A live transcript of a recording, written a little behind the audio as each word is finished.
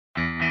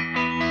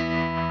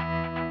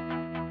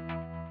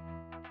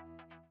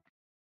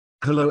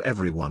Hello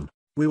everyone,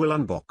 we will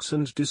unbox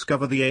and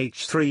discover the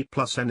H3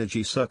 Plus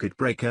energy circuit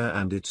breaker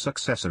and its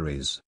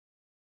accessories.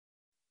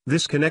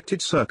 This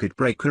connected circuit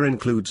breaker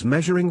includes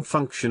measuring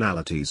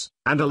functionalities,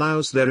 and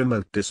allows the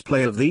remote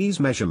display of these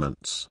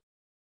measurements.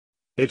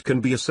 It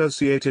can be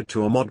associated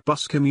to a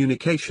Modbus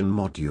communication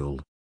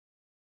module.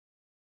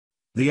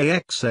 The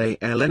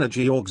AXAL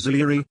Energy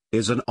Auxiliary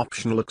is an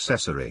optional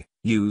accessory,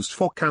 used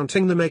for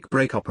counting the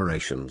make-break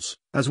operations,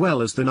 as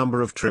well as the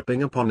number of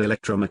tripping upon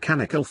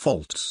electromechanical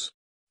faults.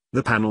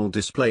 The panel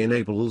display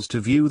enables to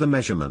view the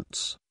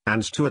measurements,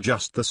 and to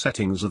adjust the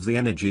settings of the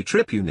energy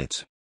trip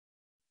unit.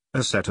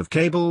 A set of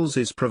cables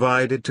is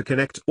provided to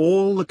connect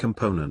all the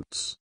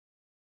components.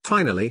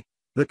 Finally,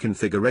 the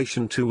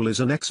configuration tool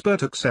is an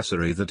expert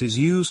accessory that is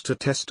used to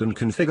test and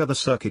configure the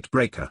circuit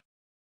breaker.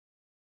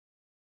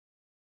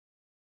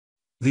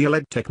 The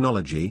OLED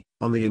technology,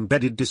 on the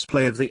embedded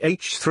display of the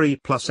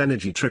H3 Plus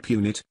energy trip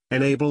unit,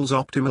 enables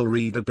optimal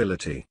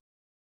readability.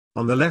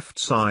 On the left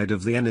side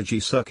of the energy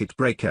circuit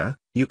breaker,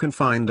 you can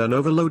find an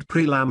overload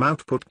prelam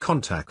output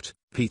contact,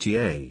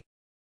 PTA.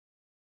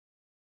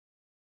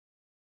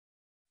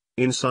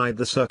 Inside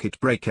the circuit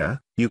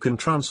breaker, you can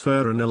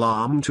transfer an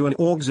alarm to an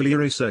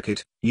auxiliary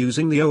circuit,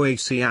 using the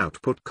OAC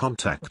output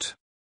contact.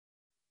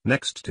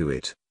 Next to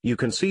it, you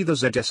can see the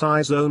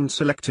ZSI zone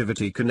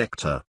selectivity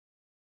connector.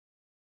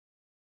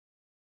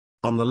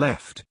 On the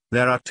left,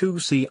 there are two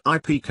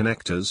CIP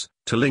connectors,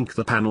 to link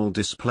the panel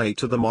display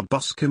to the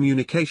Modbus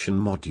communication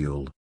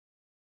module.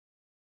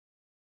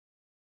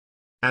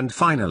 And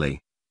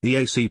finally, the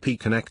ACP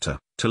connector,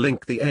 to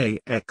link the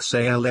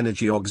AXAL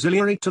Energy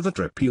Auxiliary to the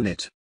trip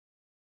unit.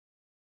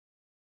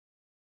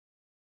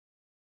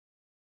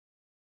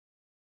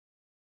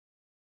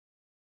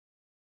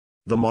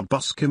 The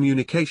Modbus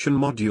communication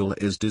module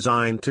is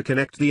designed to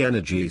connect the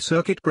energy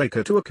circuit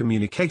breaker to a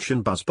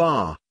communication bus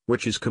bar,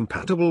 which is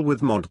compatible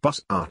with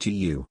Modbus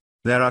RTU.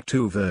 There are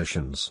two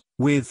versions,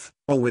 with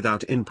or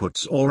without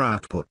inputs or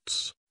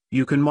outputs.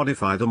 You can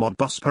modify the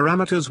Modbus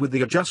parameters with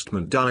the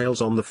adjustment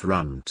dials on the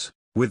front.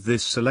 With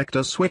this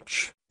selector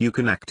switch, you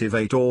can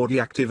activate or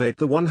deactivate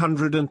the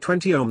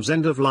 120 ohms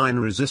end-of-line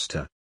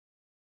resistor.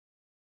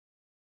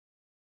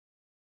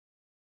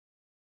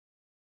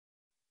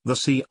 The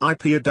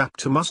CIP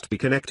adapter must be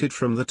connected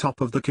from the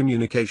top of the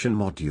communication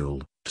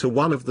module, to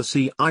one of the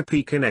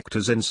CIP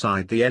connectors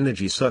inside the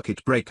energy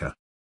circuit breaker.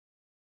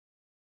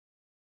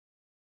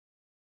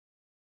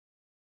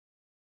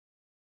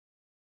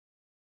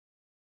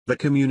 The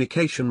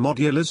communication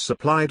module is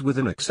supplied with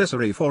an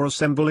accessory for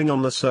assembling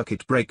on the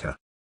circuit breaker.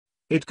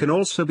 It can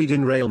also be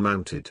DIN-rail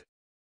mounted.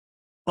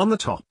 On the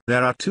top,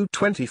 there are two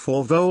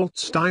 24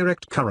 volts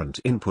direct current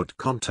input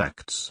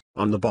contacts.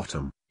 On the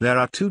bottom, there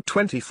are two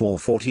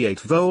 24-48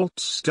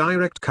 volts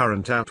direct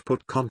current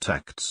output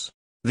contacts.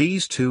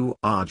 These two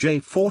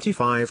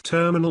RJ45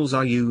 terminals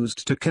are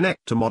used to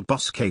connect a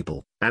Modbus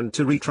cable, and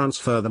to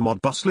retransfer the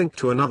Modbus link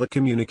to another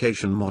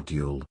communication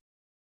module.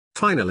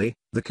 Finally,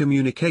 the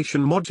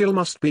communication module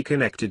must be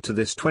connected to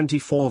this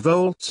 24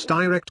 volts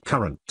direct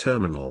current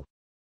terminal.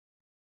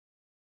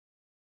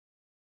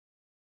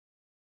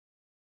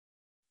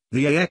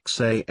 The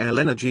AXAL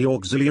Energy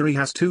Auxiliary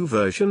has two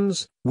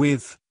versions,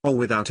 with or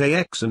without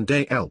AX and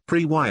AL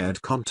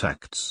pre-wired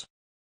contacts.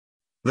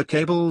 The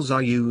cables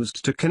are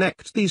used to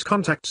connect these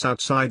contacts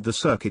outside the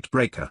circuit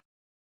breaker.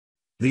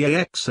 The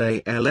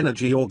AXAL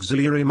Energy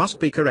Auxiliary must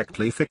be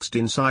correctly fixed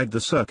inside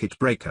the circuit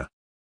breaker.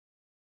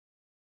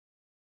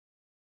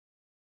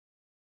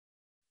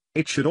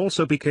 It should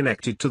also be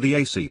connected to the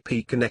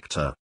ACP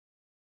connector.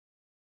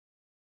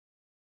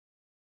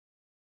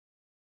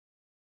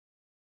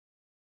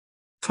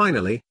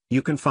 Finally,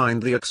 you can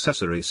find the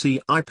accessory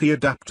CIP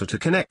adapter to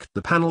connect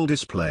the panel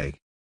display.